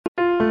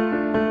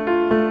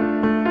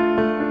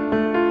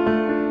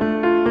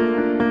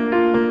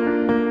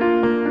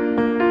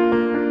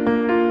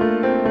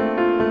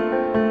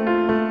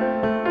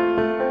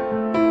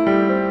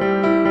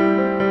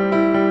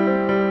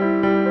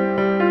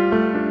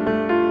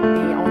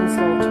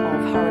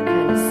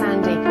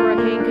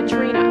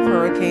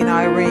Hurricane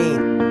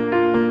Irene.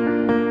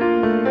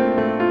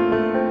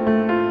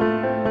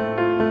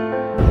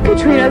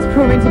 Katrina is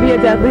proving to be a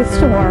deadly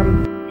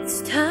storm. It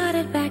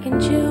started back in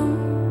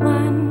June.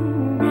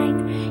 One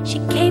night she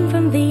came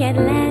from the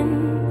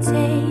Atlantic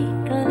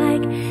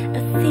like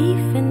a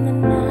thief in the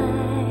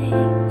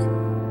night.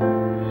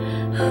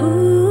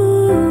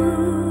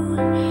 Ooh,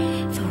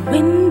 the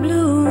wind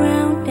blew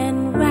round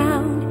and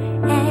round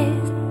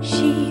as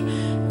she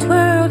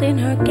twirled in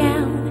her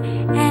gown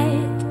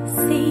at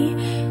sea,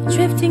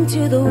 drifting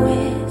to the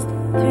west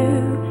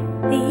through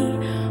the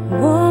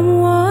warm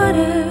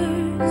waters.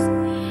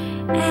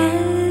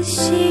 As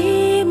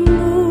she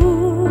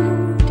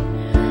moved,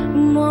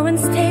 more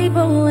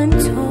unstable and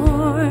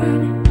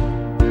torn,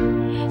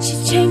 she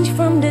changed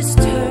from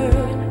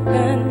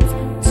disturbance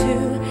to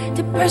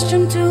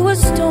depression to a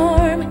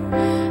storm.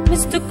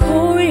 Mr.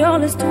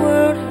 Coriolis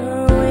twirled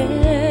her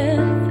with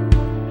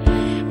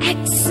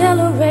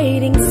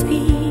accelerating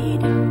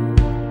speed.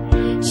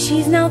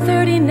 She's now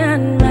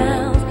 39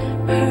 miles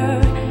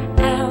per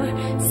hour,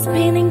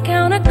 spinning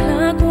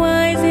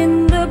counterclockwise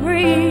in the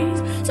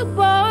breeze. So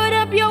board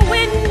up your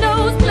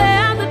windows,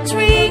 clear the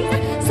trees,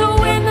 so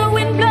when the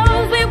wind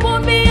blows we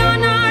won't be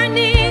on our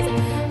knees.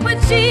 But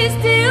she's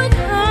still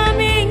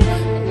coming,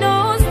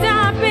 no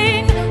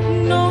stopping,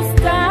 no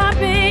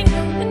stopping,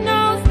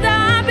 no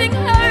stopping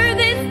her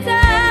this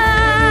time.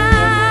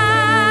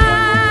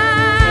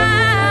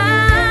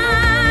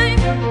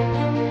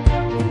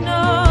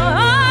 No,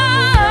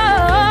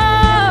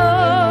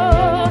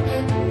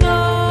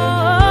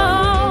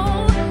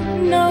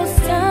 no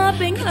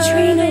stopping her.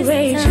 Katrina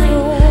raged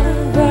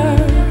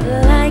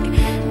like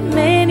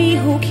many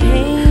who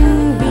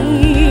came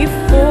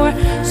before.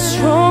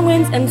 Strong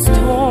winds and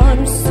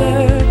storm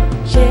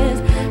surges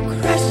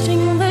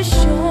crashing the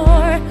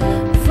shore.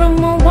 From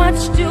a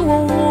watch to a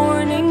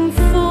warning,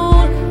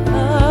 full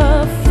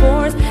of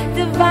force,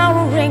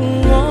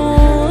 devouring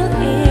all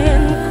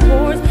in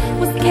course.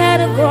 Was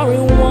category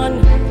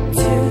 1,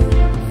 2,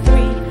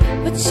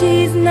 3, but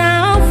she's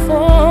now 4.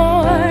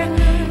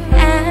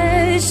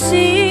 As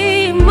she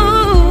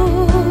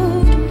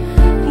moved,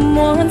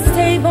 more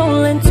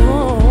unstable and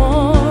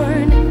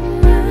torn,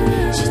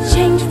 she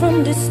changed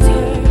from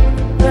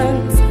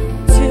disturbance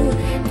to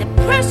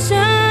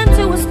depression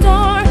to a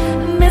storm.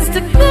 Mr.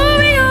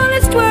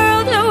 Coriolis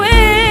twirled her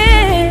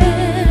with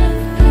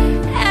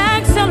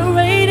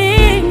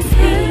accelerating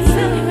speed.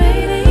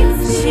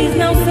 She's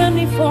now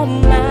 74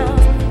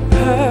 miles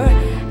per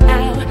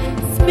hour,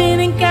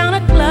 spinning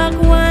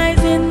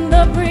counterclockwise in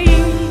the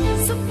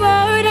breeze. So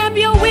board up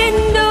your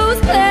windows,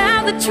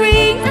 clear the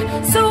trees,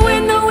 so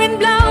when the wind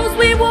blows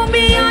we won't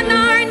be on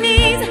our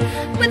knees.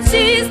 But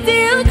she's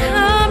still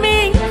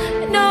coming,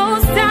 no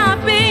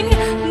stopping,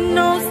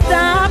 no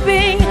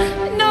stopping,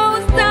 no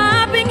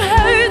stopping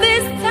her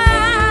this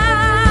time.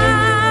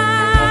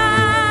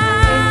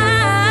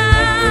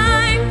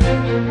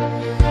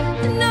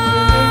 No,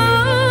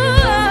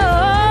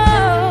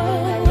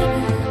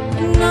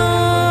 no.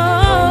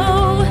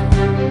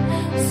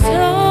 So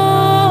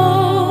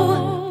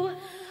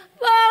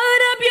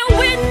board up your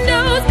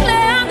windows,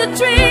 clear the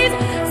trees,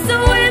 so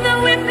when the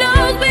wind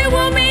blows we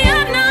won't be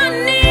on our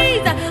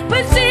knees.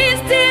 But she's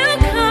still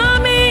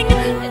coming,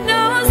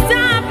 no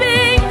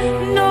stopping,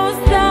 no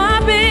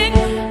stopping,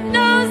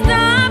 no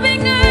stopping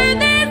her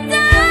this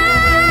time.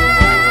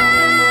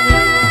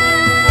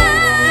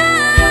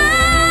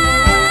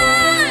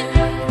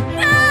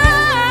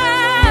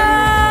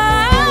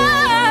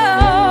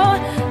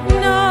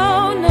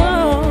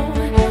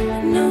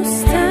 No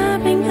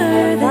stopping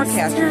her this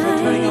Forecasters are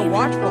turning a time.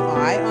 watchful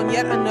eye on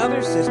yet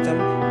another system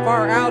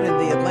far out in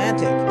the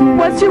Atlantic.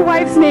 What's your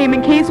wife's name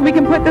in case we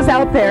can put this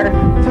out there?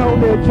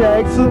 Tony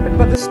Jackson.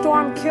 But the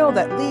storm killed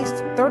at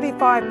least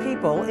 35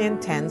 people in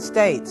 10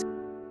 states.